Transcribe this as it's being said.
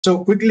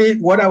So quickly,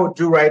 what I would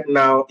do right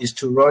now is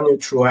to run you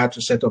through how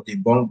to set up the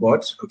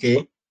BonkBot,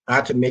 okay?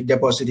 How to make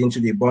deposit into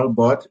the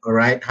BonkBot, all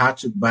right? How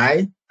to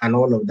buy and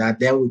all of that.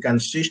 Then we can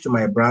switch to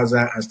my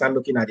browser and start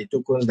looking at the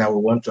tokens that we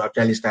want to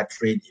actually start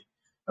trading,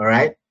 all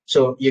right?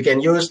 So you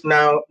can use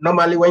now,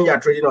 normally when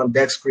you're trading on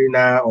DEX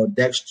Screener or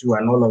DEX2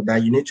 and all of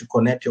that, you need to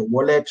connect your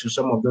wallet to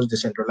some of those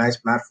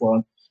decentralized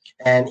platforms.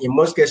 And in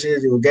most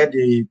cases, you will get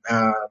the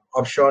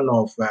option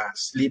of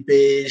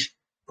slippage,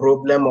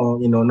 problem, or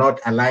not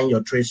allowing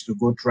your trades to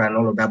go through and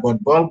all of that.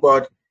 But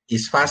BonkBot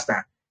is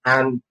faster,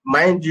 and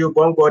mind you,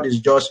 BonkBot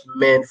is just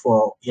meant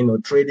for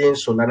trading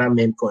Solana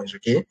Memecoins.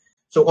 Okay,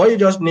 so all you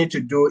just need to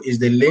do is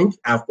the link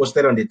I've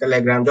posted on the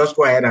Telegram. Just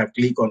go ahead and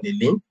click on the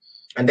link,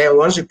 and then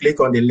once you click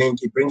on the link,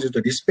 it brings you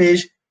to this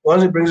page.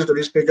 Once it brings you to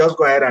this page, just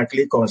go ahead and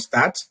click on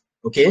Start.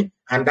 Okay,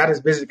 and that is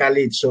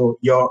basically it. So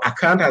your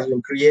account has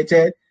been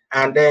created,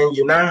 and then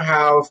you now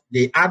have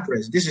the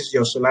address. This is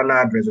your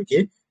Solana address.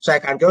 Okay. So I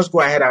can just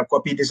go ahead and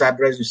copy this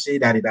address. You see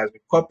that it has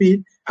been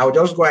copied. I'll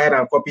just go ahead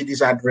and copy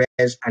this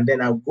address, and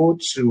then I'll go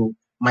to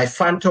my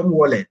Phantom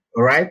wallet.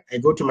 All right. I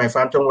go to my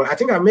Phantom wallet. I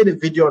think I made a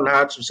video on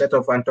how to set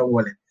up Phantom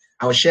wallet.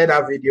 I'll share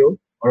that video.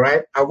 All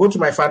right. I'll go to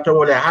my Phantom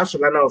wallet. I have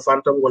Solana on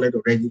Phantom wallet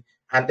already.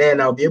 And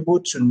then I'll be able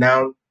to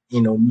now,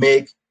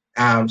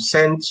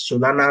 send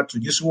Solana to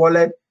this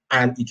wallet,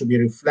 and it will be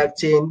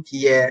reflecting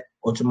here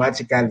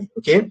automatically.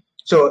 Okay.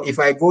 So if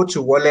I go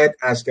to wallet,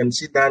 as you can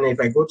see down, if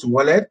I go to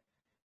wallet,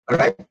 all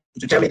right,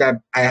 to tell me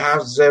that I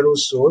have 0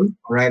 SOL.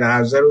 All right, I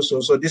have 0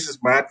 SOL. So this is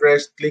my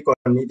address. Click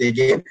on it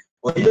again,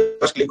 or you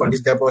just click on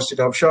this deposit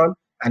option,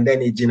 and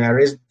then it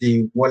generates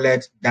the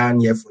wallet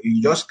down here for you.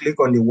 You just click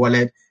on the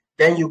wallet,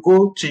 then you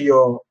go to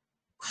your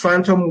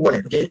Phantom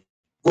wallet. Okay,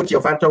 go to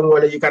your Phantom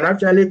wallet. You can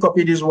actually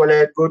copy this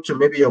wallet, go to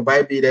maybe your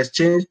Bybit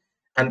exchange,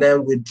 and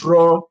then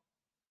withdraw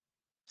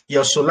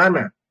your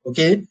Solana.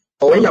 Okay,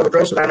 or when you're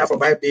withdrawing Solana from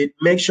Bybit,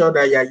 make sure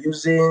that you're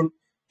using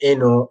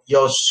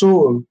your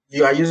SOL,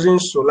 you are using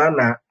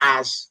Solana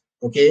as,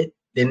 okay,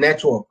 the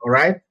network, all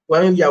right?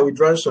 When you are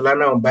withdrawing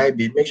Solana on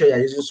Bybit, make sure you're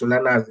using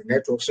Solana as the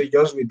network. So you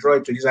just withdraw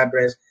it to this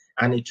address,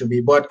 and it will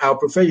be, but I'll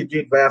prefer you do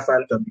it via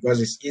Phantom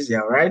because it's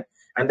easier, all right?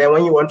 And then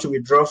when you want to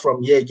withdraw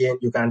from here again,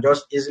 you can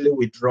just easily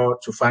withdraw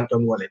to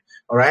Phantom wallet,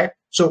 all right?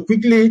 So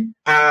quickly,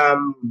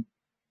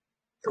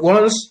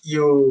 once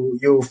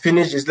you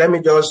finish this, let me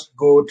just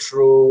go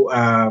through,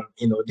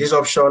 this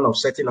option of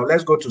setting up.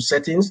 Let's go to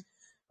settings.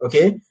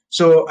 Okay,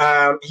 so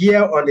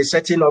here on the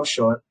setting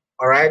option,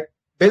 all right,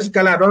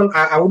 basically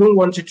I wouldn't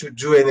want you to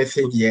do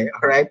anything here,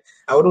 all right?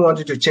 I wouldn't want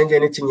you to change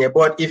anything here.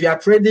 But if you are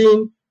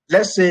trading,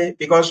 let's say,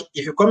 because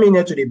if you come in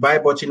here to the buy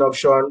button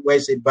option where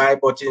it's a buy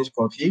button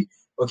config,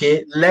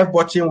 okay, left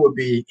button will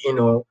be,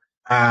 to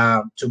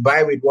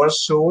buy with 1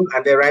 SOL,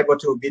 and the right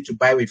button will be to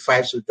buy with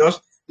 5. So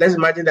just let's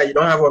imagine that you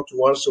don't have up to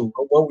 1 SOL.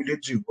 What will you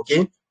do?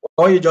 Okay,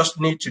 all you just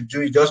need to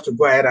do is just to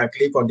go ahead and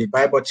click on the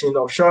buy button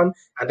option,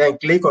 and then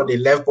click on the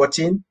left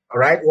button. All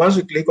right, once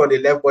you click on the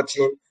left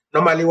button,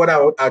 normally what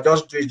I'll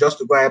just do is just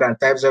to go ahead and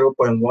type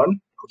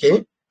 0.1.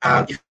 Okay,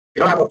 if you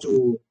don't have up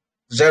to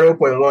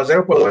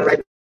 0.1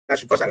 right, that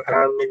should cost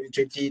around maybe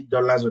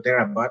 $20 or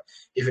thereabout.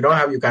 If you don't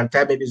have, you can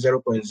type maybe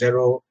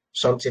 0.0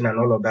 something and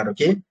all of that.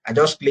 Okay, I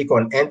just click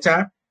on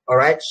enter. All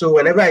right, so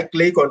whenever I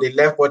click on the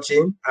left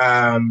button,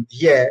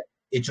 here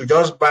it will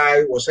just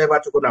buy whatever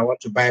token I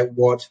want to buy.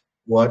 What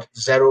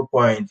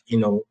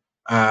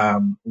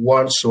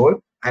 0.1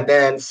 SOL. And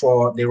then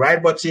for the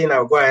right button,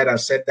 I'll go ahead and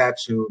set that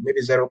to maybe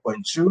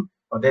 0.2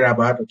 or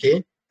thereabout.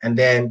 Okay, and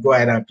then go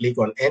ahead and click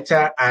on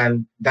enter,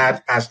 and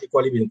that has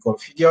equally been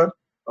configured.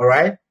 All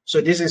right,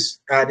 so this is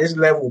this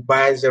level will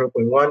buy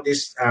 0.1,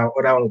 this other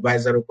one will buy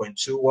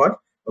 0.2 what.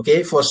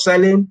 Okay, for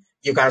selling,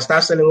 you can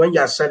start selling. When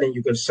you are selling,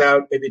 you can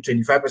sell maybe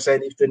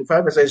 25%. If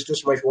 25% is too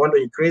small, if you want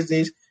to increase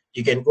this,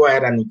 you can go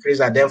ahead and increase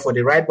that. Then for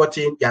the right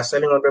button, you are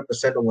selling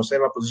 100% of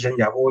whatever position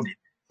you are holding.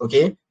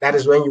 Okay, that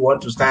is when you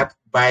want to start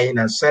buying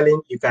and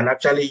selling. You can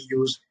actually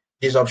use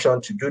this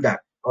option to do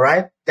that. All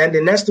right, then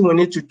the next thing we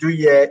need to do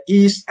here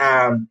is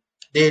the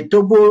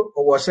turbo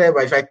or whatever.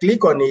 If I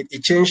click on it,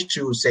 it changed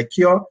to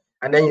secure,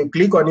 and then you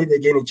click on it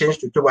again, it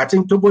changed to turbo. I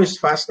think turbo is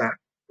faster,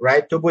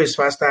 right? Turbo is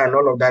faster and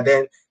all of that.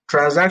 Then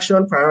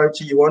transaction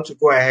priority, you want to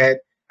go ahead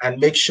and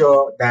make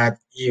sure that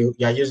you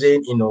are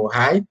using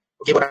high.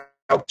 Okay, but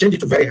I'll change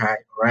it to very high.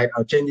 All right,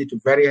 I'll change it to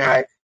very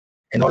high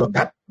and all of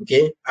that.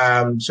 Okay,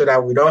 so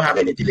that we don't have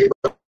any delay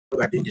while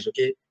doing this.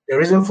 Okay, the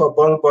reason for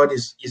BonkBot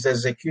is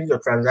execute your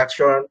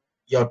transaction,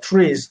 your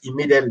trace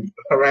immediately.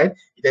 All right,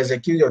 it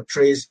executes your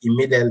trace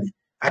immediately.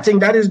 I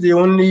think that is the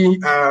only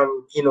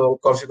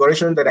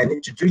configuration that I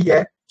need to do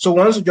here. So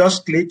once you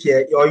just click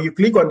here, or you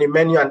click on the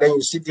menu and then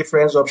you see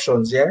different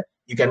options here.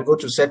 You can go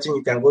to setting,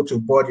 you can go to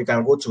board, you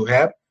can go to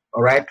help,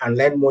 all right, and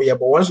learn more here.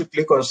 But once you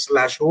click on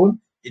 /home,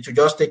 it will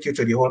just take you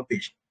to the home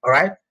page. All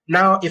right.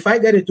 Now, if I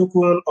get a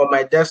token on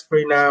my DEX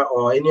Screener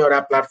or any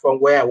other platform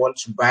where I want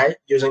to buy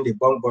using the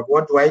BonkBot,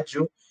 what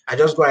do? I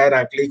just go ahead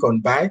and click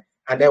on buy.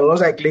 And then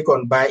once I click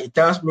on buy, it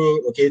tells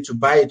me, okay, to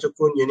buy a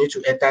token, you need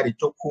to enter the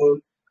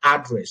token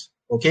address.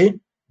 Okay.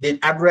 the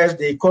address,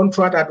 the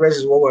contract address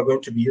is what we're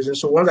going to be using.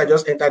 So once I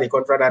just enter the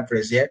contract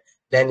address here,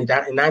 then it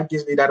now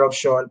gives me that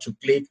option to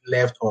click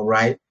left or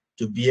right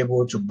to be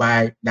able to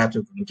buy that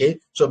token. Okay,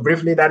 so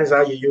briefly, that is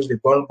how you use the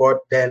BonkBot.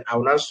 Then I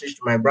will now switch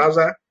to my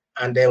browser,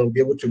 and then we'll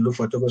be able to look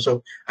for tokens.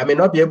 So I may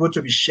not be able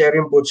to be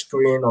sharing both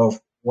screen of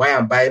why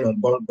I'm buying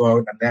on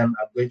BonkBot, and then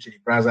I'm going to the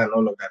browser and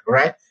all of that. All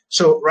right.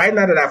 So right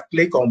now that I've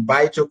clicked on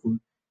buy token,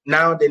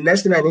 now the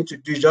next thing I need to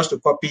do is just to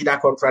copy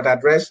that contract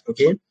address.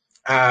 Okay.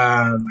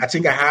 I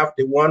think I have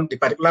the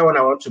particular one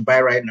I want to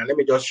buy right now. Let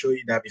me just show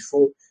you that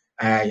before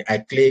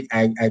I click,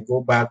 I go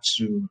back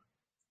to,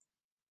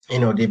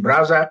 the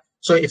browser.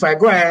 So if I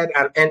go ahead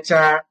and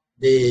enter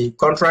the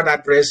contract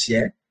address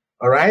here,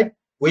 all right,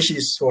 which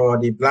is for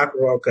the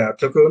BlackRock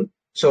token.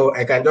 So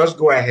I can just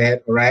go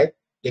ahead, all right.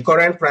 The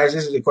current price,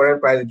 this is the current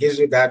price, it gives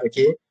you that,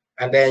 okay.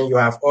 And then you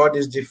have all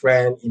these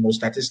different,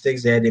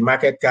 statistics there. The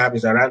market cap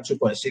is around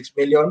 2.6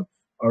 million,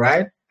 all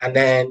right. And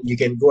then you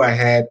can go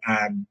ahead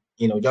and,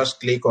 just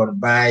click on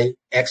buy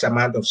X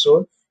amount of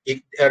SOL.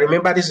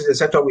 Remember, this is the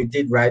setup we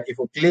did, right? If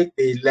we click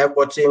the left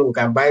button, we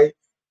can buy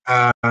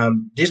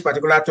this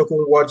particular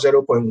token worth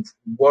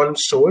 0.1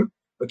 SOL.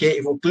 Okay,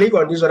 if we click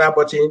on this other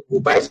button,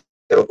 we'll buy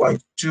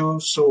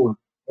 0.2 SOL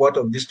worth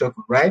of this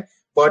token, right?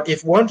 But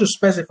if we want to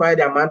specify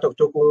the amount of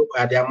token,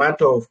 the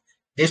amount of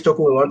this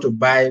token we want to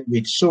buy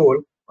with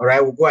SOL, all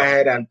right, we'll go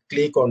ahead and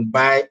click on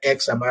buy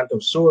X amount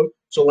of SOL.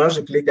 So once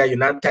you click that, you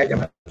now type the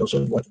amount of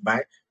SOL you want to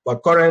buy.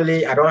 But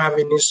currently, I don't have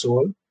any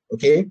SOL.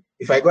 Okay,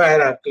 if I go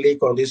ahead and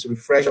click on this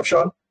refresh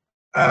option,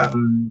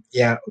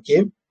 yeah,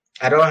 okay,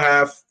 I don't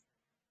have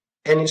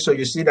any. So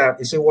you see that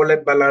it's a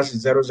wallet balance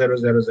is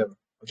 0.000.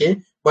 Okay,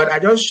 but I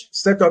just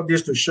set up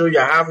this to show you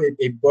I have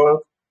a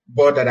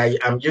BonkBot that I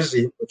am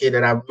using. Okay,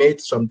 that I've made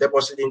some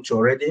deposit into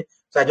already.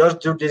 So I just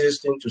do this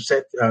thing to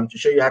set to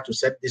show you how to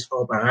set this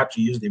up and how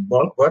to use the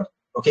BonkBot.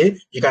 Okay,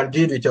 you can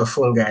do it with your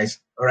phone, guys.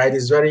 All right,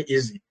 it's very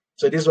easy.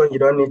 So this one you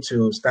don't need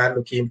to start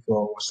looking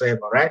for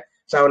whatever, right?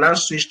 So I will now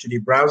switch to the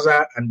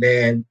browser, and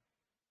then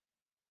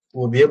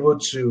we'll be able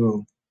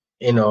to,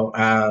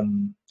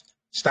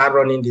 start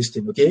running this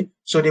thing. Okay.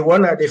 So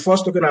the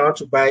first token I want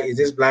to buy is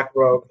this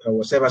BlackRock or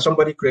whatever.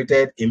 Somebody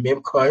created a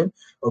meme coin,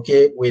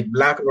 okay, with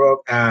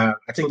BlackRock. I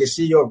think the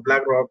CEO of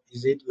BlackRock,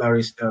 is it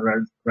Raleigh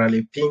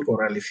Fink or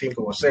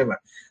whatever.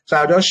 So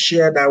I'll just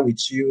share that with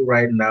you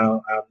right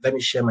now. Let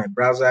me share my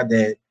browser.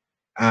 Then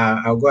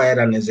I'll go ahead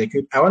and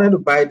execute. I wanted to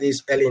buy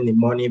this early in the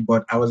morning,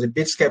 but I was a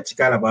bit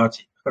skeptical about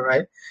it. All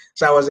right.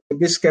 So I was a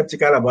bit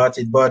skeptical about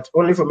it, but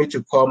only for me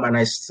to come and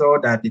I saw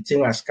that the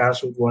thing has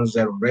canceled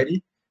 1-0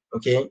 already.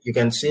 Okay, you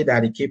can see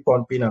that it keep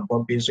pumping and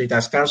pumping. So it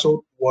has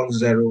canceled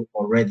 1-0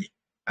 already,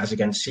 as you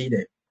can see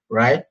there,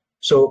 right?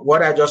 So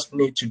what I just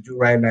need to do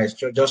right now is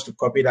just to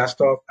copy that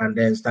stuff and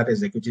then start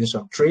executing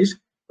some trades.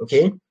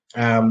 Okay,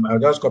 I'll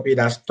just copy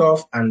that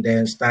stuff and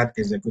then start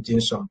executing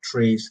some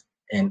trades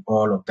and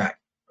all of that.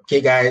 Okay,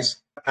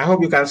 guys, I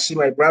hope you can see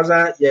my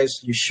browser.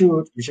 Yes, you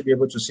should. You should be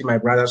able to see my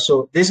browser.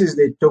 So this is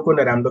the token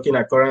that I'm looking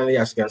at currently,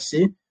 as you can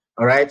see.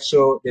 All right,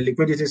 so the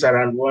liquidity is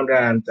around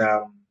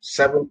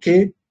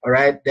 107K. All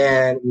right,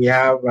 then we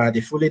have the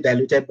fully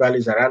diluted value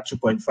is around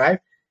 2.5,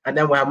 and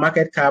then we have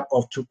market cap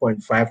of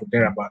 2.5 or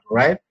thereabout,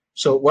 right?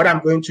 So what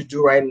I'm going to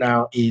do right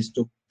now is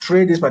to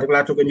trade this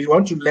particular token. If you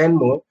want to learn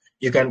more,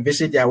 you can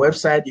visit their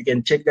website. You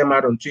can check them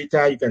out on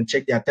Twitter. You can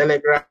check their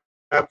Telegram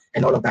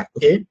and all of that,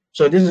 okay?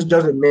 So this is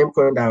just a meme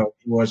coin that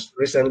was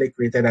recently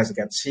created, as you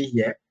can see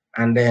here,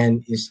 and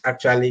then it's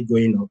actually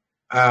going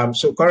up.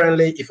 So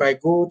currently, if I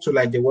go to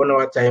like the 1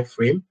 hour time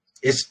frame,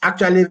 it's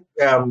actually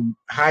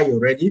high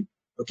already.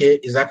 Okay,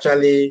 it's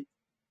actually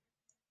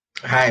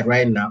high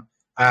right now.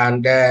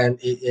 And then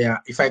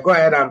if I go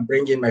ahead and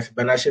bring in my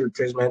Fibonacci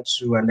retracement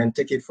too, and then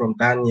take it from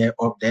down here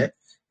up there,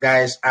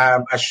 guys,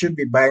 I should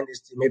be buying this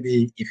thing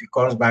maybe if it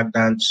comes back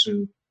down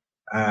to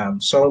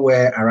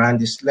somewhere around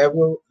this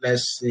level.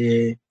 Let's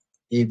see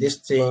if this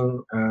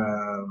thing,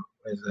 where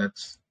is that?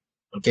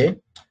 Okay,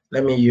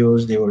 let me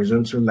use the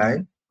horizontal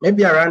line,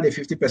 maybe around the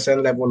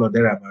 50% level or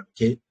thereabout.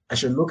 Okay, I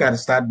should look at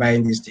start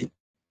buying this thing.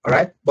 All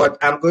right, but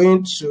I'm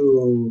going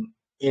to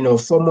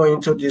FOMO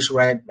into this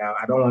right now.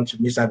 I don't want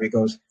to miss that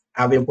because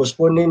I've been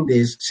postponing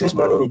this since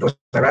morning. It was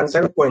around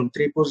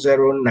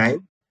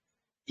 0.0009.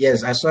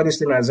 Yes, I saw this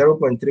thing at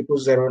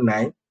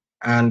 0.0009,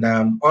 and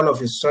all of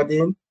a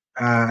sudden,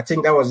 I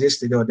think that was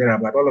yesterday or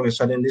thereabout. All of a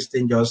sudden, this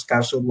thing just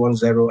canceled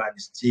 1-0 and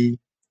it's still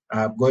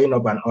going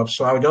up and up.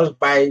 So I'll just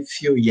buy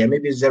few here,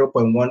 maybe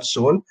 0.1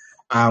 SOL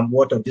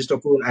worth of this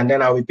token, and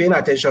then I'll be paying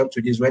attention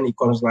to this when it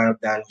comes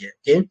down here.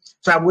 Okay,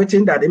 so I'm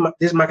waiting that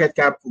this market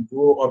cap could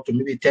grow up to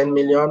maybe 10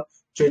 million.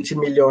 20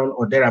 million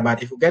or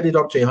thereabout. If we get it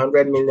up to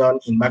 100 million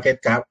in market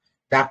cap,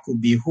 that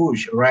could be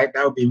huge, right?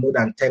 That would be more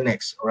than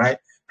 10x, right?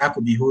 That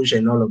could be huge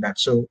and all of that.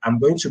 So I'm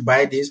going to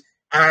buy this.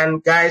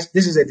 And guys,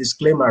 this is a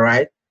disclaimer,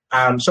 right?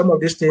 Some of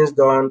these things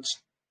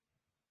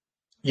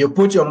you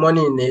put your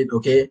money in it,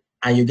 okay,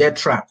 and you get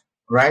trapped,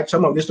 right?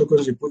 Some of these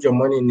tokens, you put your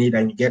money in it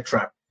and you get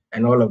trapped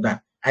and all of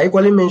that. I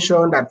equally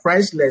mentioned that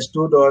Priceless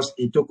told us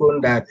a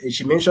token that,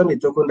 she mentioned a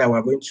token that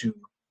we're going to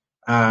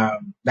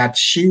that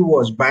she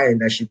was buying,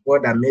 that she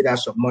bought, that made her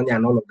some money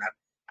and all of that.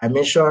 I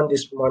mentioned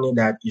this morning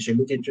that you should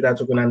look into that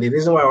token. And the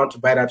reason why I want to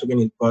buy that token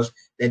is because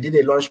they did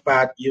a launch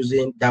pad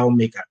using DAO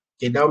Maker.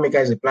 Okay, DAO Maker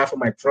is a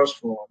platform I trust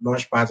for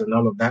launch pads and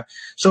all of that.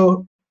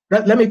 So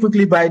let me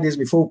quickly buy this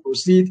before we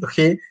proceed.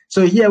 Okay,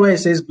 so here where it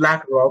says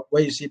BlackRock,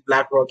 where you see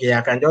BlackRock here,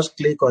 I can just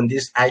click on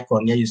this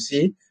icon here. You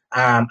see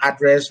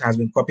address has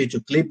been copied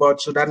to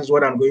clipboard. So that is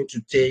what I'm going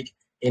to take,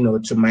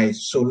 to my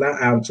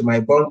to my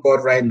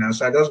BonkBot right now.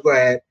 So I just go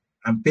ahead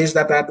and paste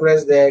that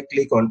address there,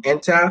 click on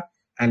enter,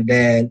 and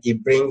then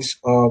it brings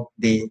up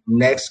the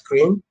next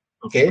screen.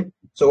 Okay,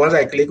 so once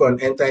I click on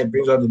enter, it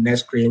brings up the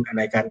next screen, and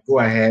I can go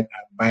ahead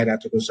and buy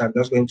that token. So I'm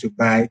just going to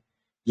buy.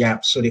 Yeah,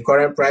 so the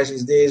current price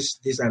is this,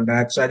 this, and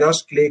that. So I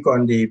just click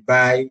on the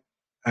buy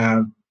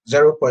 0.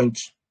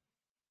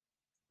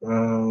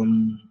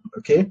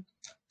 Okay.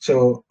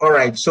 So, all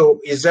right.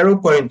 So it's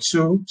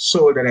 0.2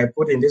 sold that I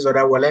put in this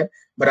other wallet,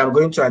 but I'm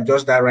going to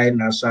adjust that right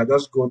now. So I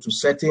just go to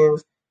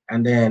settings,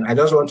 and then I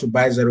just want to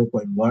buy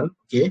 0.1.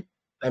 Okay.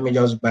 Let me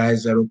just buy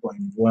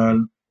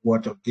 0.1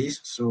 worth of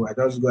this. So I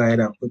just go ahead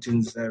and put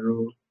in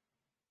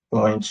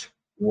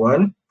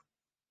 0.1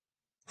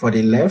 for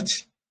the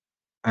left.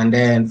 And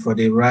then for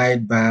the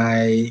right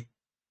by,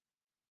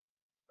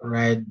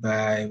 where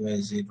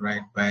is it?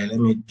 Right by, let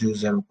me do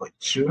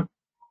 0.2.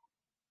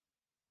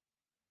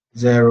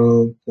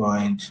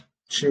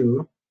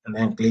 0.2, and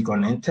then click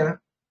on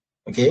enter.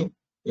 Okay.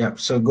 Yep.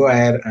 So go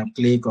ahead and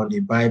click on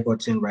the buy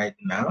button right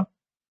now.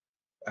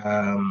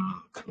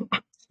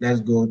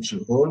 Let's go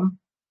to home.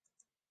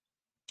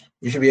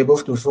 You should be able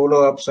to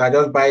follow up. So I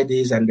just buy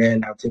this and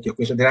then I'll take your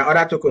question. There are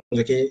other tokens,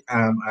 okay?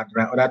 There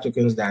are other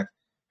tokens that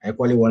I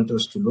probably want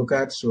us to look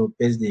at. So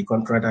paste the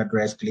contract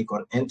address, click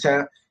on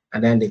enter,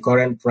 and then the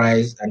current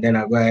price, and then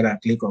I'll go ahead and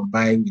click on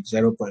buy with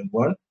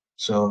 0.1.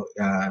 So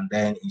and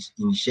then it's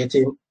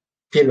initiating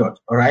period.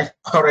 All right.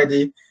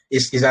 Already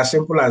it's as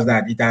simple as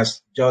that. It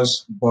has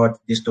just bought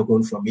this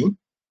token for me.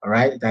 All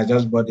right. It has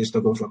just bought this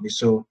token for me.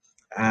 So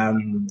I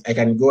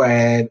can go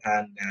ahead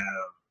and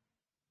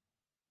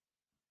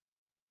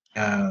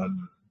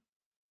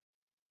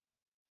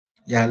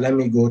yeah, let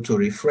me go to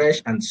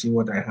refresh and see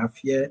what I have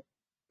here.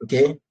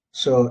 Okay,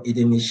 so it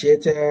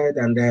initiated,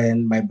 and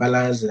then my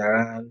balance is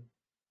around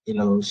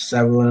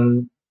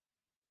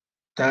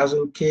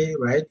 7,000K,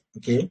 right?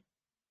 Okay,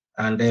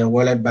 and then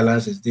wallet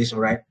balance is this.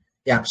 All right.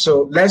 Yeah,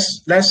 so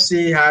let's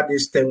see how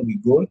this thing will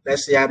go.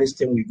 Let's see how this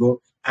thing will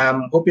go.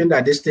 I'm hoping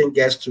that this thing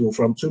gets to,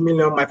 from 2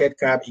 million market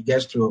cap, it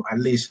gets to at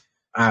least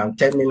 10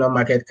 million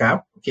market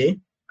cap. Okay,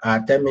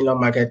 10 million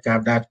market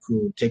cap. That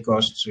could take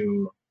us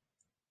to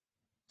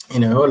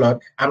a whole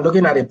lot. I'm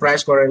looking at the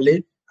price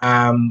currently.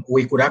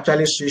 We could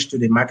actually switch to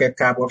the market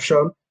cap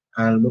option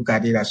and look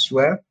at it as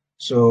well.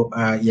 So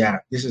yeah,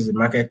 this is the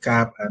market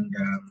cap, and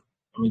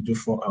let me do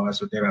 4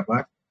 hours or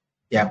thereabout.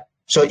 Yeah.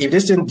 So if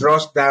this thing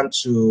drops down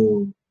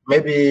to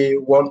maybe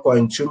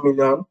 1.2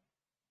 million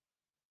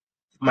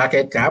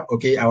market cap,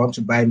 okay, I want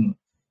to buy more.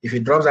 If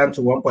it drops down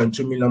to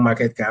 1.2 million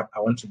market cap,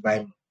 I want to buy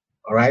more.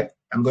 All right.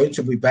 I'm going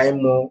to be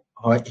buying more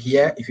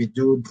here. If it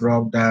do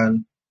drop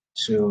down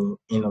to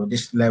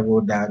this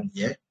level down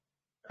here,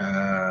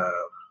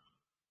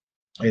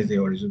 is the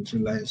horizontal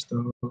line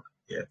stuff?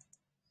 Yeah.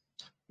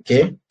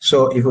 Okay.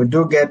 So if we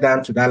do get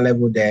down to that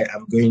level there,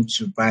 I'm going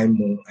to buy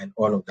more and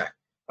all of that.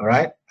 All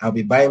right. I'll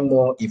be buying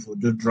more if we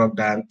do drop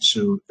down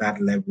to that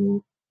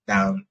level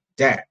down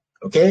there.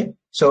 Okay.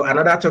 So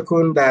another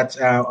token that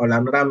or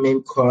another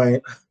meme coin,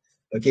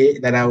 okay,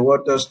 that I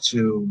want us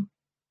to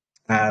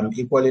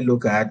equally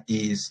look at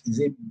is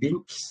it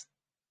BINKS?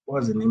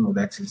 What's the name of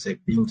that? It's a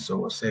BINKS or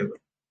whatever.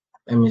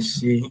 Let me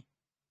see.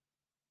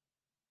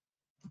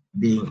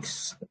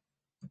 BINKS.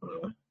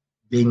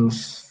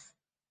 BINKS.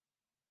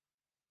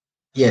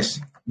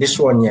 Yes, this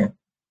one here.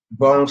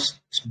 BONK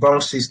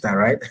sister,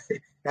 right?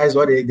 That is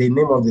what the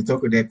name of the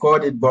token. They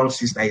called it BONK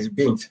sister. Is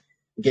BINKS.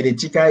 Okay, the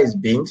ticker is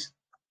BINKS.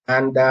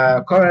 And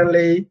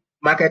currently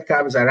market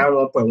cap is around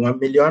 1.1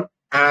 million.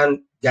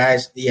 And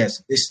guys,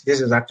 yes, this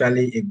is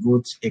actually a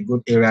good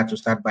area to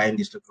start buying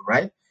this token,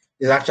 right?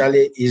 This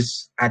actually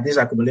is at this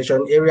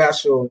accumulation area.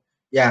 So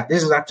yeah,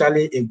 this is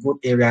actually a good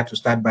area to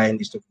start buying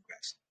this token,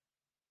 guys.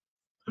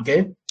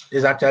 Okay, this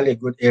is actually a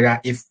good area.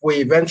 If we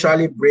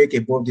eventually break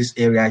above this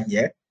area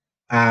here,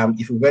 that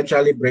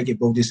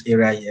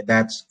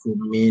could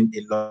mean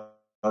a lot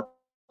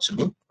to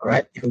me. All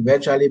right, if we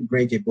eventually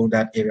break above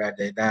that area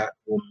there, that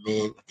will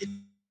mean a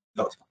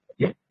lot.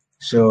 Okay,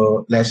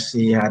 so let's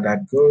see how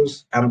that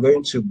goes. I'm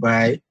going to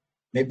buy,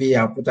 maybe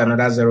I'll put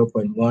another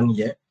 0.1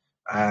 here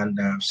and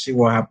see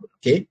what happens.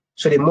 Okay,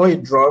 so the more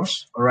it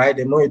drops, all right,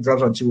 the more it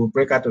drops until we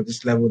break out of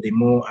this level, the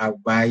more I'll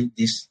buy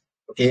this.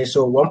 Okay,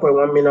 so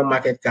 1.1 million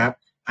market cap.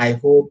 I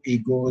hope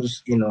it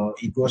goes,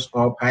 it goes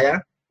up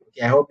higher.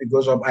 Okay, I hope it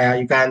goes up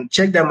higher. You can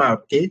check them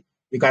out. Okay,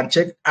 you can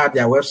check out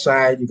their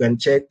website. You can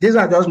check. These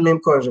are just meme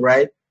coins,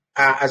 right?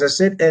 As I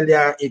said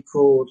earlier,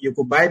 you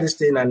could buy this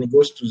thing and it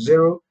goes to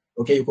 0.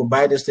 Okay, you could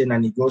buy this thing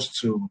and it goes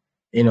to,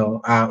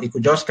 it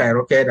could just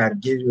skyrocket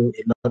and give you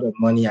a lot of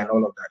money and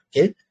all of that.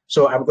 Okay,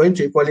 So I'm going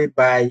to equally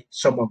buy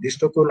some of this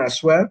token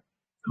as well,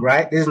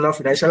 right? This is not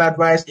financial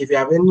advice. If you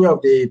have any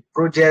of the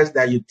projects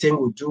that you think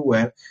will do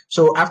well,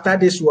 so after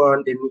this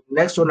one, the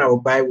next one I will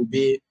buy will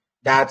be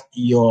that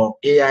your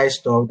AI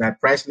stock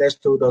that Priceless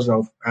told us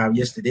of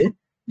yesterday.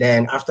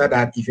 Then after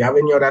that, if you have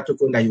any other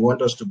token that you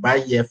want us to buy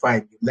here,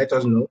 fine, let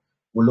us know.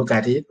 We'll look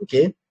at it,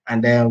 okay?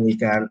 And then we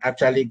can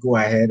actually go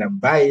ahead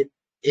and buy it.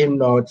 If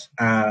not,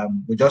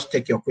 we'll just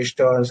take your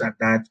questions, and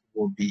that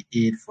will be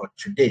it for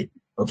today.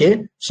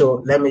 Okay,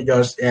 so let me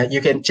just,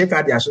 you can check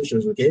out their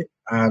socials, okay?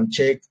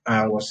 Check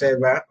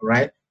whatever,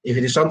 right? If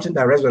it is something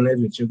that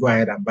resonates with you, go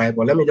ahead and buy it.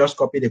 But let me just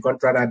copy the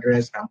contract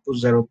address and put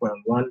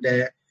 0.1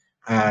 there,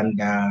 and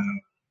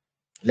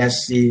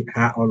let's see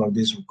how all of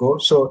this will go.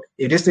 So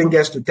if this thing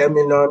gets to 10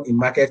 million in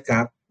market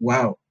cap,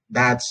 wow,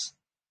 that's,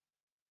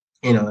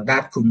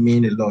 that could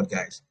mean a lot,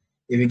 guys.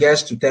 If it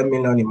gets to 10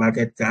 million in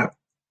market cap,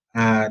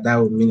 that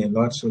would mean a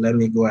lot. So let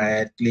me go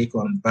ahead, click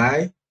on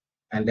buy,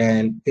 and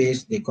then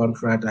paste the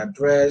contract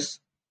address,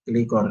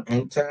 click on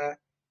enter,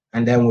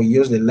 and then we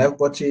use the left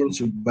button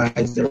to buy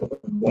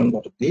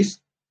 0.1 of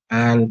this,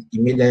 and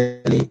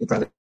immediately the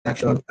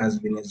transaction has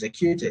been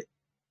executed.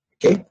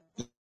 Okay,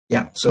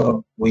 yeah,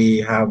 so we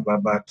have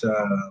about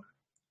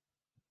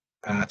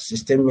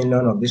 16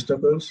 million of these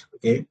tokens.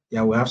 Okay,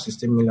 yeah, we have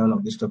 16 million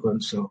of these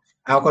tokens. So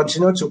I'll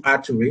continue to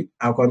add to it.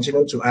 I'll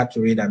continue to add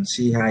to it and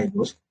see how it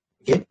goes.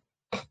 Okay,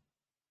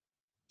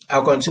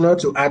 I'll continue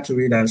to add to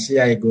it and see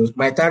how it goes.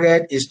 My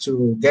target is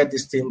to get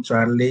this thing to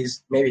at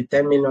least maybe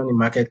 10 million in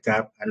market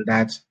cap, and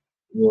that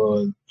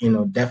will,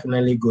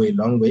 definitely go a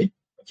long way.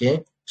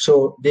 Okay,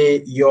 so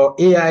your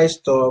AI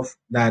stuff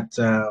that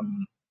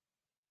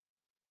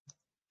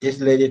this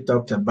lady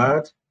talked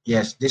about,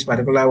 yes, this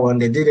particular one,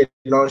 they did a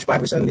launch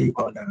pad recently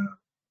on,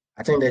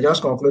 I think they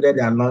just concluded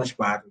their launch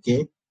pad,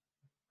 okay?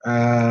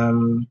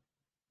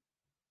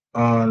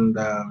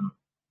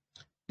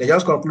 They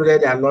just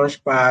concluded their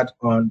launch pad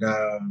on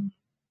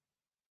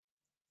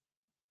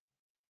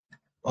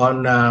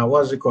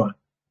what's it called?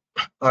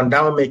 On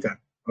DAOmaker,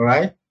 all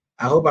right?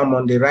 I hope I'm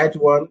on the right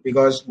one,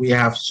 because we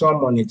have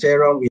some on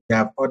Ethereum, we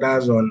have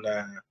others on,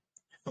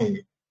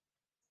 is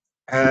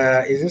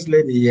this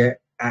lady here?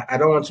 I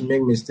don't want to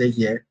make mistake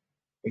here,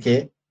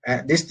 okay?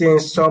 These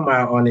things, some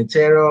are on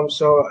Ethereum,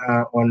 some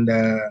are on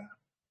the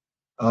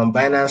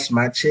Binance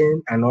Smart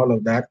Chain and all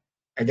of that.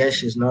 I guess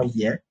she's not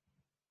here.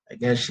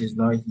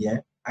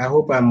 I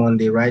hope I'm on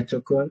the right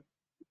token.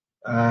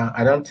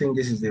 I don't think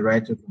this is the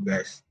right token,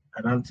 guys.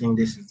 I don't think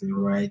this is the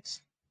right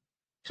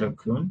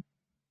token.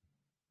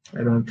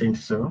 I don't think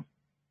so.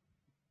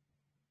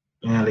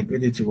 Yeah,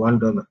 liquidity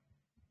 $1.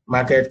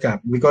 Market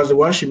cap, because the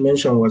one she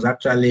mentioned was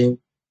actually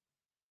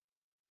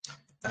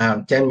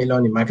 10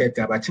 million in market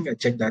cap. I think I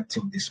checked that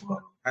thing this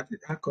morning.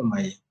 How come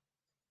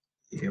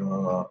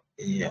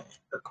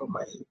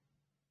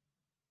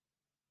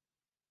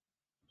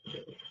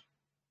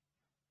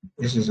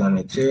this is on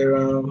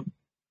Ethereum.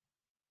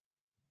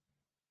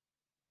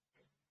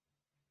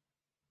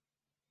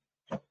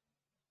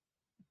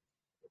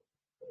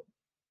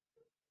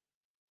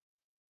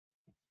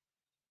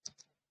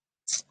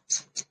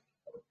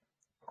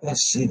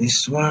 Let's see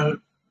this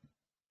one.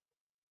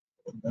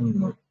 I don't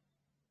know.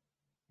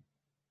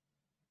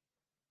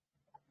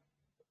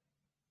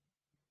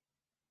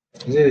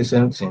 Is it the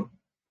same thing?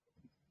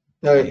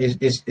 No,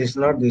 it's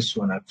not this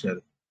one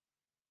actually.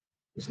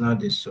 It's not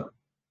this one.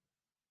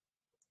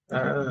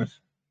 I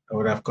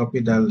would have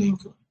copied that link.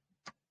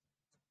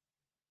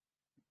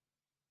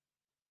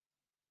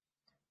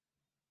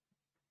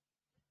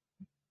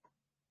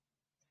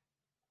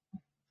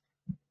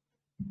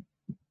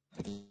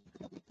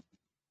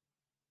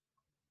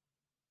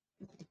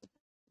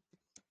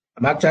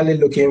 I'm actually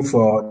looking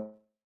for,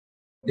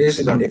 this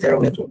is on the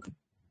Ethereum network.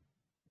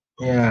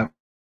 Yeah,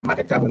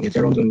 market cap on the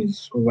Ethereum zone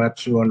is over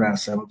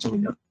 270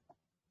 million.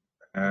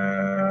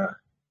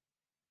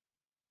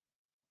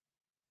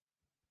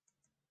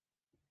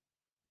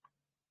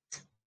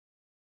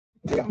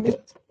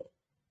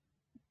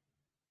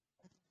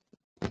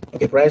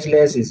 Okay,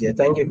 Priceless is here.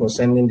 Thank you for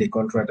sending the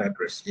contract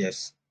address.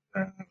 Yes.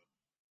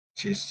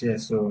 She's here.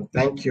 So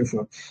thank you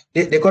for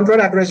the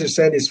contract address you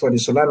said is for the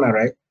Solana,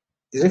 right?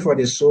 Is it for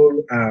the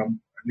Sol?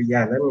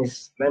 Yeah,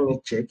 let me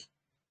check. It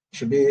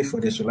should be for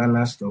the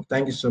Solana stuff.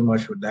 Thank you so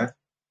much for that.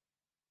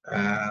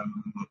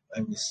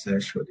 Let me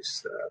search for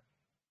this.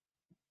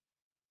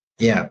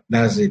 Yeah,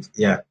 that's it.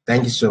 Yeah,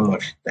 thank you so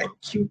much. Thank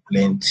you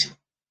plenty.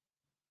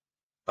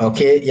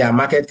 Okay, yeah,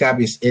 market cap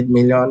is 8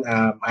 million.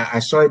 I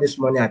saw it this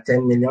morning at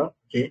 10 million.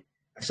 Okay,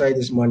 I saw it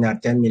this morning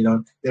at 10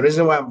 million. The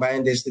reason why I'm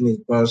buying this thing is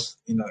because,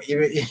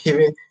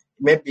 even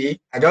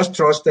maybe I just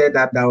trusted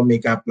that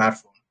DAOmaker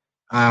platform.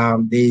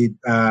 The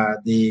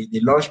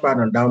launchpad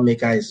on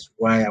DAOmaker is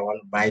why I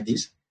want to buy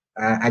this.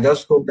 I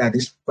just hope that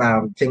this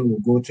thing will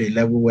go to a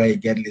level where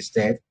it get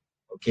listed.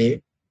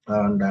 Okay,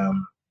 and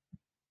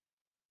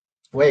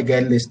where it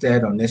get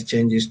listed on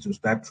exchanges to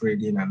start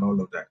trading and all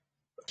of that.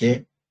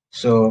 Okay.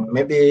 So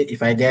maybe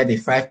if I get a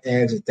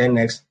 5x, a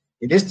 10x,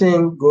 if this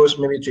thing goes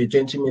maybe to a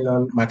 20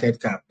 million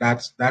market cap,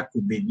 that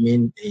could be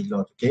mean a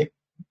lot, okay?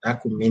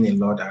 that could mean a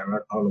lot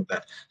around all of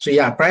that. So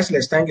yeah,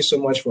 Priceless, thank you so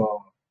much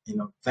for,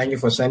 thank you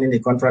for sending the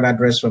contract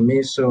address for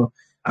me. So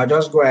I'll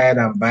just go ahead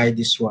and buy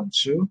this one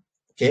too.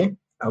 Okay,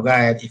 I'll go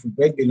ahead. If you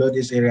break below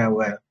this area,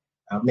 well,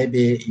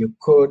 maybe you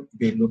could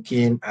be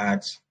looking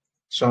at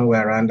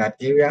somewhere around that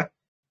area.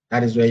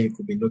 That is where you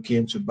could be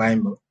looking to buy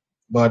more.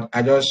 But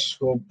I just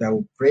hope that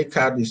we'll break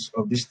out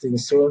of this thing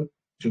soon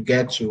to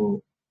get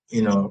to,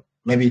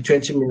 maybe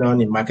 20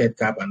 million in market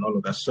cap and all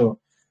of that. So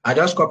I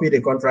just copy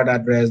the contract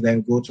address,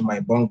 then go to my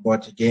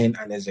BonkBot again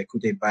and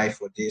execute a buy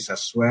for this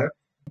as well.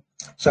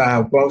 So I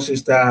have BONK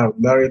Sister, I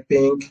have Glory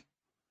Pink,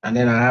 and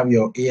then I have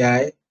your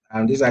AI.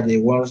 And these are the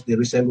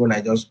recent one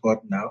I just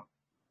bought now.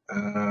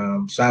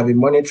 So I'll be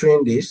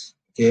monitoring this.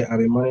 Okay, I'll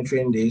be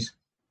monitoring this.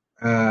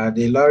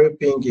 The Glory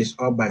Pink is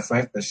up by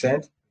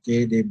 5%.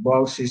 Okay, the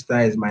BONK Sister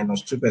is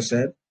minus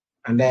 2%.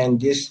 And then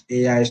this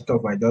AI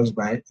stuff I just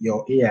buy,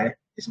 your AI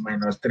is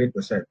minus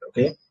 3%.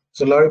 Okay.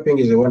 So Glory Pink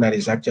is the one that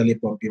is actually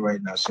pumping right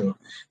now. So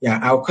yeah,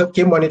 I'll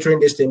keep monitoring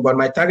this thing. But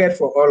my target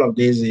for all of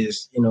this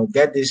is,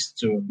 get this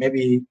to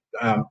maybe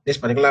this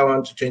particular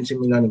one to 20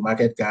 million in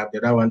market cap, the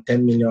other one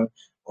 10 million,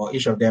 or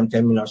each of them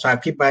 10 million. So I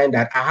keep buying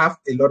that. I have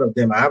a lot of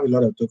them. I have a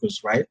lot of tokens,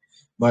 right?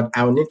 But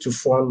I'll need to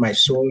fund my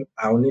soul.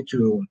 I'll need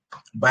to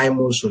buy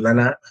more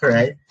Solana,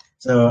 right?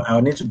 So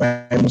I'll need to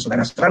buy more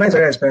Solana. Solana is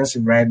very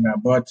expensive right now.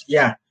 But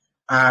yeah,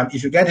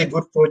 if you get a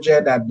good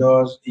project that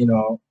does,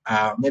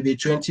 maybe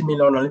 20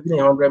 million or even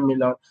 100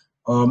 million,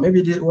 or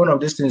maybe one of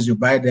these things you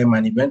buy them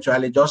and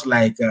eventually just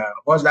like,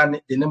 what's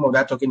that, the name of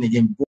that token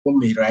again?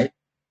 BOME, right?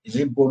 Is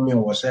it BOME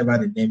or whatever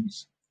the name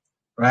is,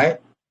 right?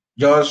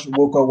 Just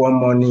woke up one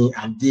morning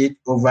and did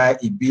over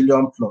 $1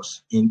 billion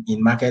plus in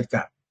market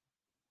cap.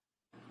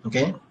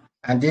 Okay,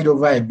 and did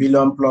over $1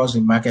 billion plus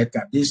in market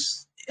cap.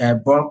 This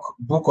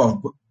book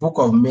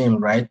of meme,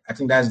 right? I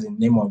think that's the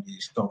name of the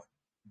stuff.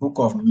 Book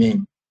of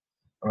meme,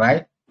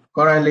 right?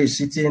 Currently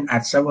sitting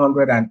at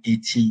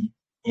 780,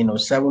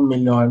 7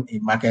 million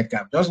in market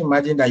cap. Just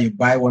imagine that you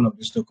buy one of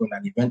these tokens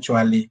and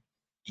eventually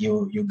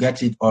you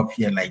get it up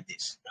here like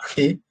this.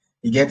 Okay,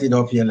 you get it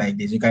up here like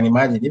this. You can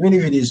imagine, even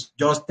if it is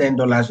just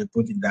 $10 you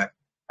put in that,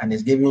 and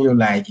it's giving you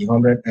like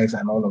 100x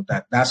and all of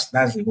that. That's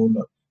a whole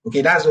lot.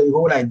 Okay, that's the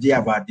whole idea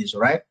about this, all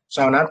right?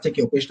 So I'll now take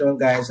your question,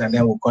 guys, and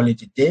then we'll call it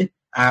a day.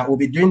 We'll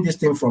be doing this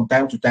thing from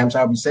time to time,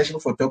 so I'll be searching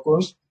for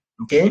tokens,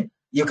 okay?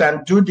 You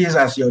can do this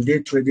as your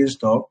day trading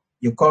stuff.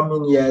 You come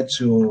in here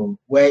to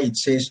where it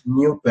says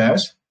new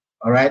pairs,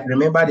 all right?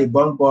 Remember, the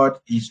BonkBot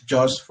is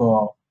just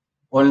for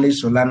only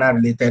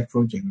Solana-related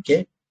project,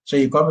 okay? So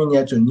you come in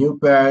here to new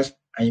pairs,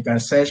 and you can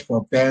search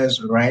for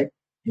pairs, right?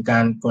 You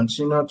can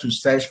continue to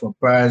search for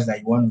pairs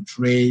that you want to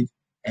trade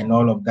and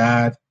all of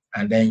that.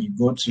 And then you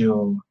go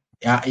to,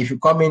 if you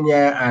come in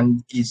here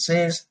and it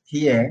says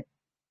here,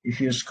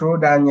 if you scroll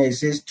down here, it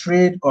says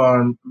trade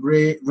on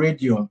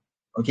Radium.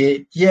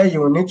 Okay, here you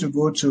will need to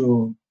go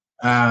to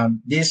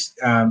this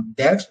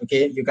DEX.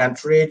 Okay, you can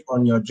trade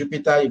on your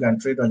Jupiter, you can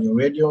trade on your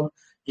Radium.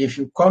 If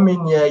you come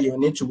in here, you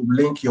need to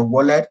link your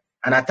wallet.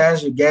 And at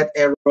times you get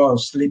error of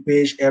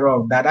slippage, error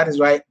of that. That is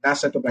why that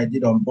setup I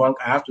did on BONK,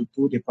 I have to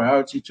put the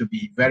priority to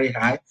be very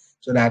high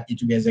so that it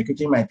will be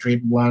executing my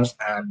trade once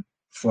and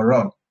for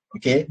all.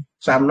 Okay,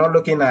 so I'm not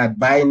looking at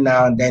buying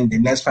now and then the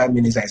next 5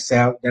 minutes I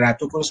sell. There are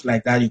tokens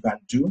like that you can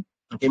do.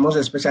 Okay, most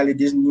especially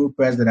these new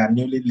pairs that are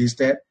newly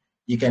listed.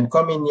 You can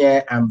come in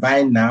here and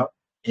buy now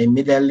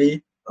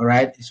immediately. All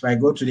right, if I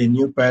go to the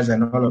new pairs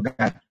and all of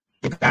that,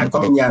 you can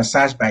come in here and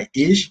search by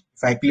age.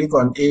 If I click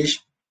on age,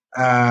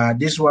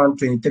 this one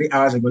 23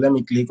 hours ago, let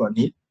me click on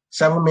it.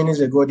 7 minutes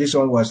ago, this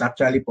one was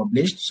actually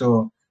published.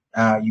 So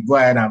you go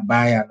ahead and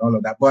buy and all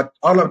of that. But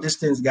all of these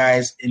things,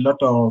 guys, a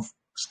lot of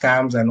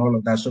scams and all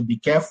of that. So be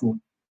careful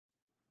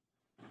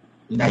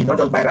that you don't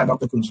just buy random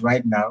tokens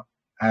right now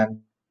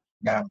and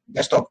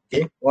get stuck.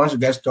 Okay, once you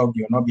get stuck,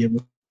 you'll not be able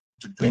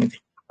to do anything.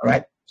 All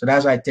right. So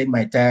that's why I take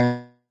my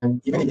time.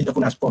 Even if the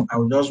token has pumped, I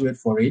will just wait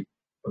for it.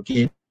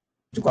 Okay,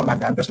 to come back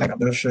down, just like I'm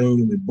just showing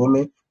you with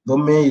BOME.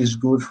 BOME is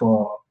good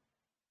for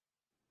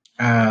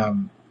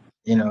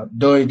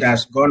though it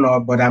has gone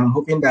up, but I'm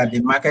hoping that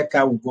the market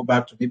cap will go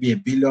back to maybe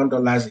 $1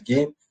 billion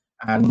again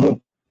and more.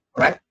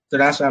 Right. So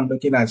that's why I'm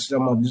looking at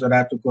some of these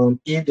other tokens.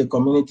 If the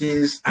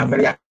communities are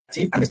very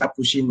active and they start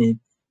pushing it,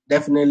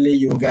 definitely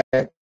you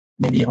get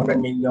maybe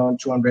 100 million,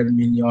 200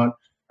 million,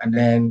 and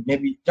then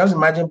maybe just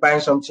imagine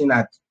buying something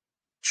at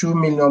 2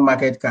 million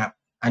market cap,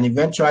 and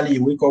eventually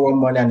you wake up one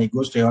morning and it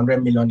goes to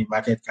 100 million in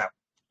market cap.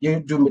 You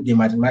do the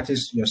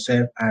mathematics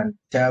yourself and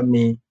tell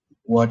me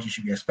what you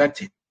should be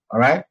expecting. All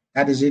right,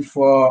 that is it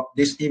for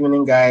this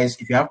evening, guys.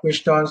 If you have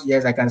questions,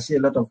 yes, I can see a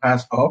lot of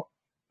hands up.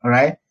 All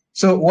right.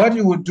 So what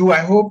you would do, I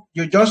hope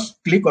you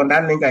just click on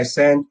that link I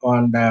sent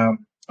on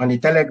the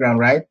Telegram,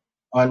 right?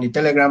 On the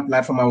Telegram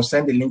platform, I will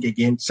send the link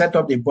again. Set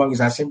up the BONK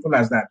is as simple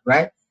as that,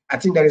 right? I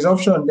think there is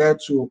option there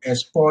to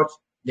export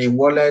the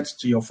wallet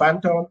to your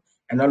Phantom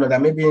and all of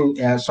that. Maybe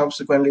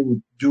subsequently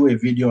we'll do a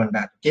video on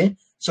that, okay?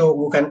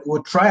 So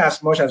we'll try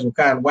as much as we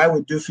can. While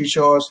we do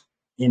features,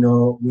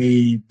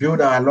 we build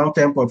our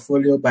long-term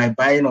portfolio by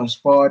buying on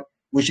spot.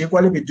 We should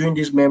equally be doing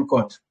these meme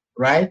coins,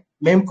 right?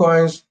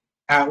 Memecoins,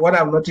 what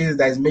I've noticed is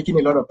that it's making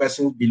a lot of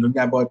persons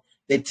billionaire, but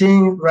the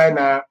thing right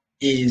now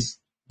is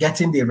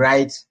getting the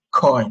right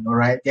coin, all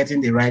right?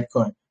 Getting the right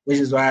coin, which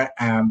is why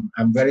I'm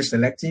very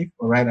selective,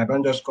 all right? I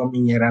don't just come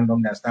in here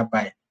randomly and start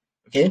buying,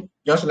 okay?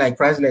 Just like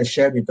Priceless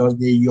shared with us,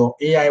 your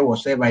AI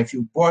whatsoever, if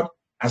you bought,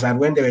 as at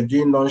when they were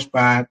doing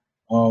Launchpad,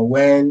 or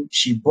when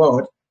she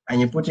bought,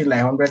 and you put it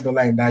like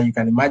 $100 in that, you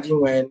can imagine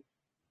when,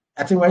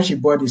 I think when she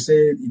bought, it said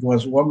it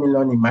was 1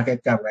 million in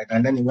market cap, right?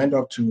 And then it went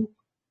up to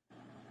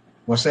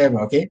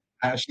whatsoever, okay?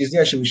 She's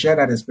there, she will share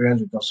that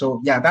experience with us.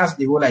 So yeah, that's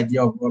the whole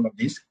idea of all of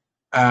this.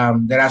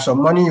 There are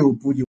some money you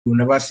put, you will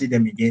never see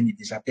them again, it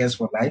disappears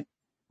for life.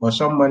 But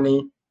some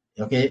money,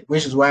 okay,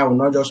 which is why I will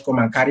not just come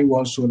and carry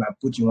one soul and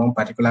put in one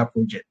particular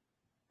project.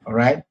 All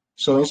right.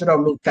 So instead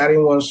of me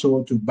carrying one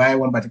soul to buy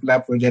one particular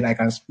project, I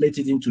can split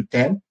it into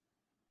 10,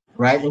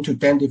 right? Into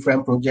 10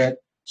 different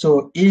projects.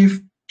 So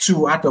if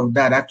 2 out of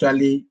that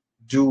actually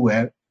do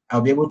well,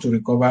 I'll be able to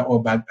recover all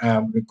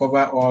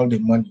the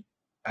money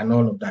and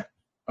all of that.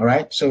 All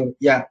right. So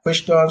yeah,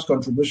 questions,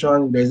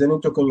 contribution. If there's any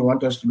token you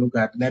want us to look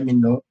at, let me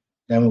know.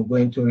 Then we'll go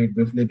into it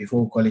briefly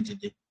before we call it a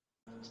day.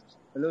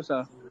 Hello,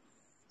 sir.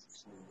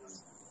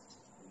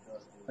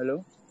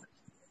 Hello.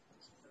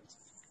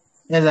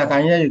 Yes, I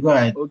can hear you. Go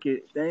ahead.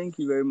 Okay, thank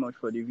you very much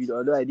for the video.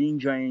 Although I didn't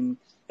join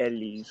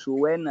early, so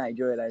when I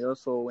joined, I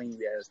just saw when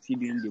we are still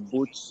doing the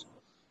boats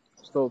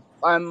stuff.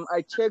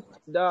 I checked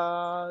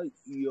that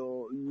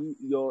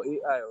your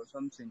AI or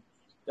something.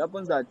 It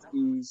happens that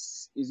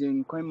is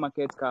in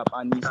CoinMarketCap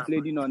and is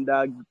trading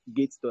under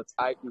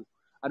Gates.io.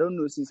 I don't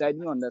know, since I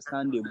didn't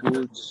understand the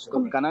boat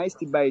stuff. Can I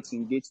still buy it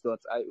in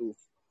Gates.io,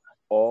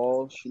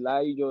 or should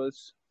I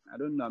just? I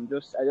don't know.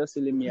 I just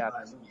let me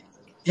ask.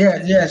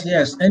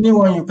 Yes.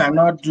 Anyone you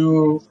cannot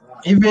do,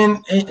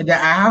 even I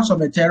have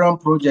some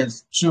Ethereum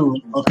projects too.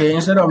 Okay,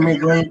 instead of me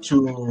going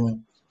to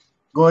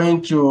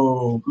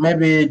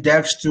maybe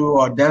Dex2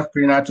 or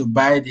Devpreneur to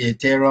buy the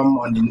Ethereum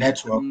on the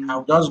network,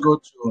 I'll just go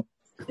to,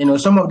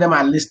 some of them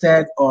are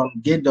listed on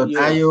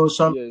Gate.io,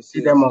 some you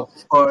see them on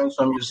Coin,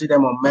 some you see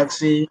them on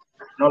Mexi,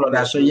 and all of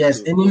that. So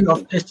yes, any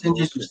of the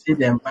exchanges you see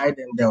them, buy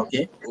them there,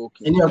 okay?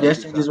 Any of the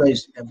exchanges where you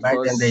see them, buy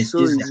them there, it's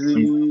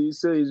easier.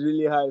 So it's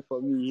really high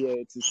for me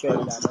here to sell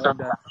and all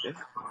that.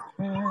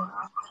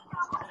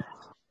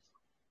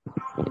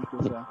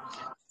 Okay, sir.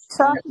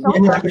 So,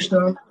 Any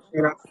question?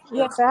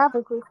 yes, I have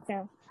a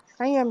question.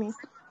 Can you hear me?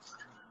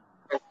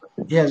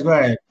 Yes, go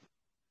ahead.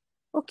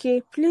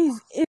 Okay,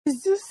 please.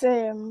 Is this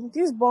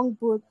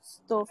BonkBot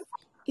stuff?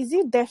 Is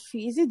it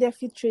DeFi? Is it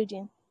DeFi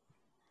trading?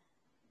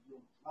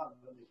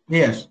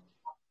 Yes.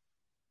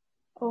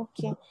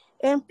 Okay.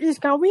 And please,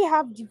 can we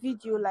have the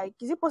video? Like,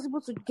 is it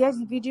possible to get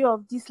the video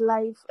of this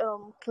live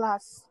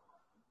class?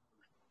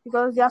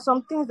 Because there are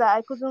some things that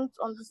I couldn't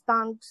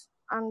understand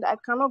and I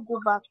cannot go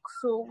back.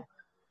 So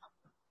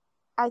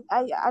I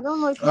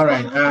don't know if it's all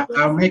right. possible.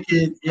 I'll make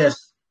it.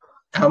 Yes.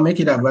 I'll make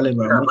it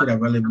available. I'll make it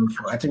available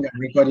I think I'm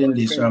recording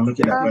this, so I'll make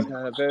it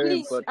available.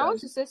 Please, I want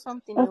to say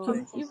something.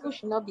 Okay. You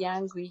should not be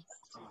angry.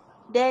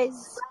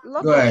 There's a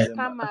lot Go of ahead.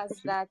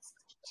 scammers that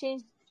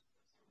change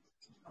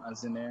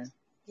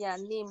their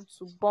name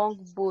to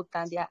BonkBot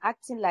and they are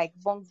acting like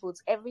BonkBot,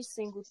 every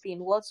single thing,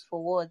 words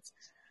for words.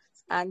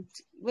 And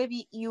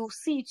maybe you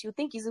see it, you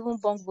think it's even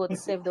BonkBot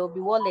itself. There will be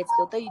wallets.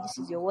 They'll tell you this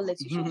is your wallet.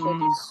 You should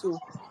credit so.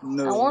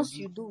 No. And once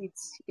you do it,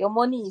 your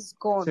money is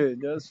gone.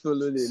 Just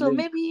follow the So link.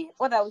 maybe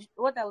what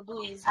I'll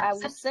do is I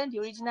will send the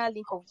original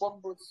link of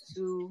BonkBot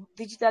to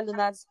Digital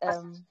Luna's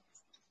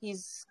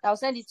I'll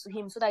send it to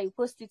him so that you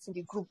post it in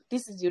the group.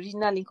 This is the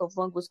original link of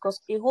BonkBot, because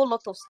a whole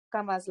lot of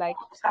scammers, like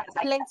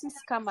plenty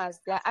scammers,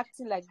 they are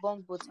acting like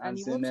BonkBot and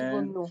you won't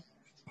even know.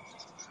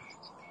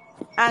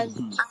 And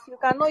if you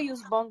cannot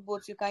use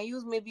BonkBot, you can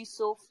use maybe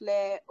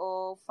Soulflare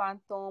or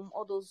Phantom,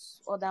 all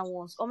those other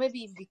ones. Or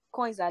maybe if the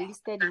coins are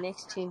listed in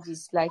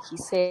exchanges, like he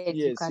said,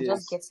 you can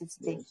just get it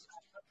there.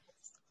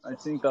 I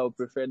think I'll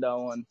prefer that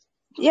one.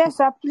 Yes,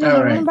 sir. Please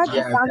remember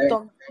the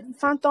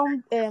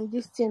Phantom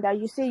this thing that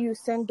you say you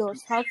send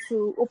us, how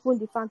to open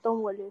the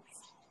Phantom wallet.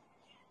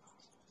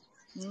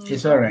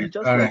 It's all right.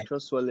 Just like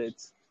Trust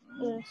Wallet.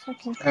 Yes,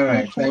 okay. All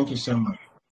right. Thank you so much.